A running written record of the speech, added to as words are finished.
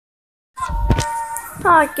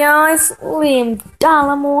Hi guys, Liam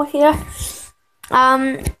Dallimore here.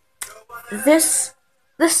 This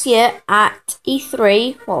year at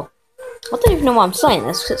E3, well, I don't even know why I'm saying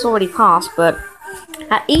this because it's already passed, but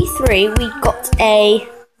at E3 we got a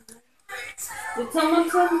Did someone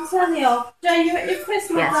turn the telly off? Jay, you at your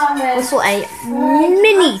Christmas we saw a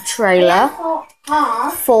mini trailer You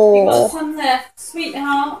got for some left,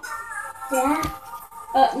 sweetheart.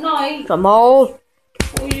 At night, all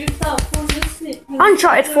or yourself on the sleep.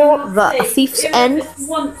 Uncharted 4: The Thief's End.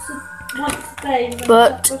 Once a day.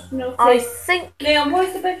 But I think Liam, why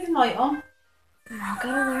is the bedroom light on? I'll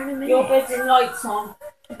go there in a minute. Your bedroom light's on.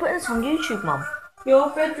 I'm putting this on YouTube, Mum. Your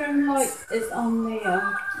bedroom light is on,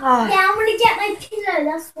 Liam. Oh. Yeah, I'm gonna get my pillow,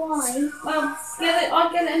 that's why. Well,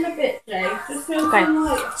 I'll get it in a bit, Jay. Just turn Okay, the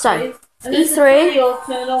light off, so, please. And E3. the will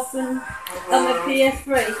turn off and the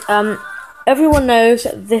PS3. Everyone knows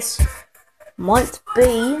that this might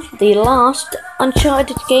be the last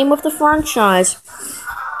Uncharted game of the franchise.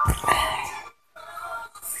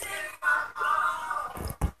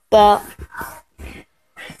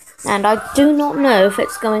 And I do not know if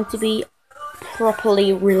it's going to be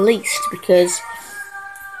properly released because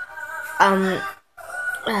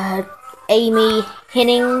Amy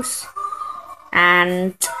Hennings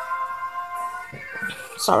and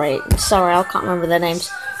sorry, I can't remember their names,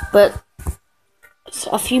 but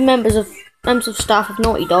a few members of staff of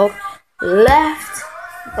Naughty Dog left,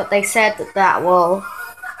 but they said that will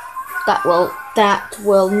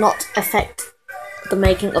not affect the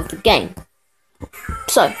making of the game.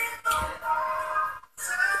 So,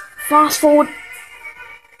 fast forward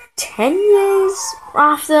 10 years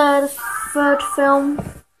after the third film,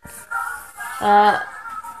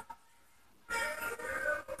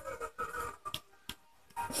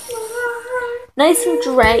 Nathan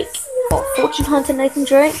Drake, or fortune hunter Nathan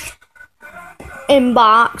Drake,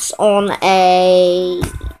 embarks on a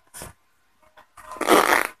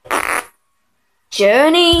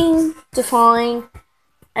journey to find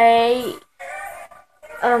a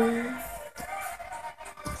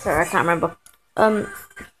sorry, I can't remember.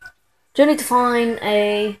 Journey to find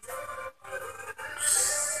a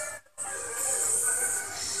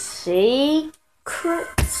secret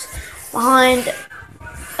behind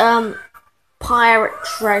pirate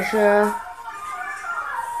treasure.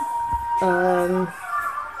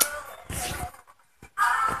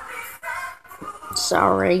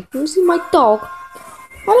 Sorry, you see my dog?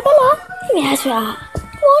 Annabella, come here, sweetheart.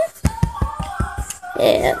 Come on.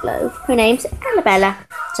 Hello, her name's Annabella.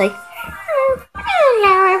 Say,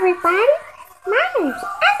 hello everybody. My name's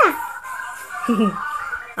Anna.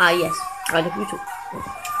 Yes, I love you too.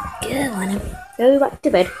 Go, Anna. Go back to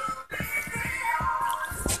bed.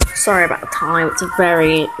 Sorry about the time, it's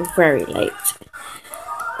very, very late.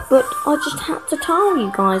 But I just had to tell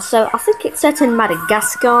you guys. So I think it's set in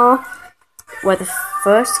Madagascar, where the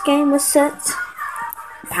first game was set.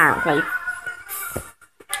 Apparently.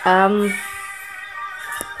 So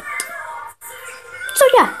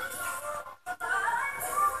yeah.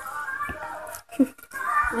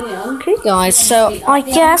 Okay guys, so I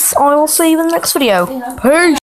guess I will see you in the next video. Peace!